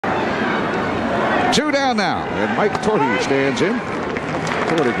2 down now, and Mike Torti stands in.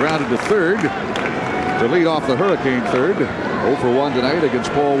 Torti grounded to third to lead off the Hurricane third. 0 for 1 tonight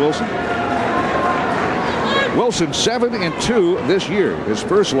against Paul Wilson. Wilson 7-2 this year. His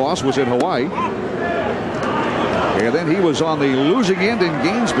first loss was in Hawaii. And then he was on the losing end in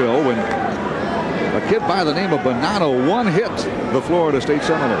Gainesville when a kid by the name of Bonanno one-hit the Florida State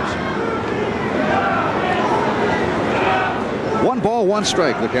Seminoles. 1 ball, 1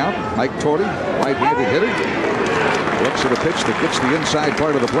 strike the count. Mike Torti, right-handed hitter. Looks at a pitch that gets the inside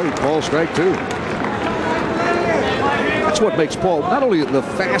part of the plate. Ball strike 2. That's what makes Paul not only the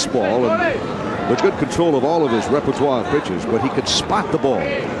fastball and the good control of all of his repertoire of pitches, but he could spot the ball.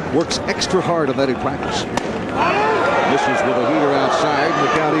 Works extra hard on that in practice. Misses with a heater outside, and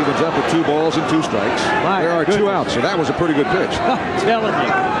the count evens up at 2 balls and 2 strikes. There are 2 outs, so that was a pretty good pitch. I'm telling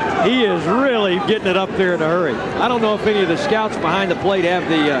you, he is really getting it up there in a hurry. I don't know if any of the scouts behind the plate have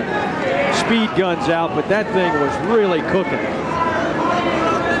the speed guns out, but that thing was really cooking.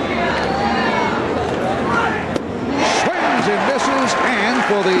 Swings and misses, and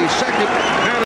for the second